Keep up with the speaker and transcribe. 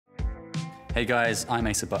Hey guys, I'm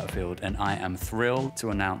Asa Butterfield, and I am thrilled to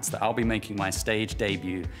announce that I'll be making my stage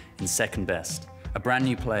debut in Second Best, a brand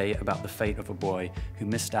new play about the fate of a boy who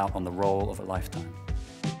missed out on the role of a lifetime.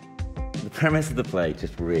 The premise of the play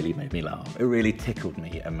just really made me laugh. It really tickled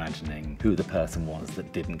me imagining who the person was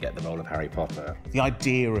that didn't get the role of Harry Potter. The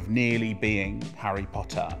idea of nearly being Harry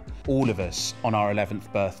Potter. All of us on our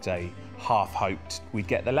 11th birthday half hoped we'd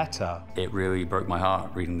get the letter. It really broke my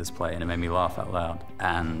heart reading this play, and it made me laugh out loud.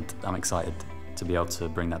 And I'm excited to be able to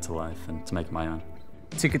bring that to life and to make it my own.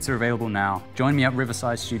 Tickets are available now. Join me at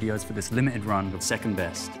Riverside Studios for this limited run with Second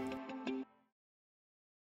Best.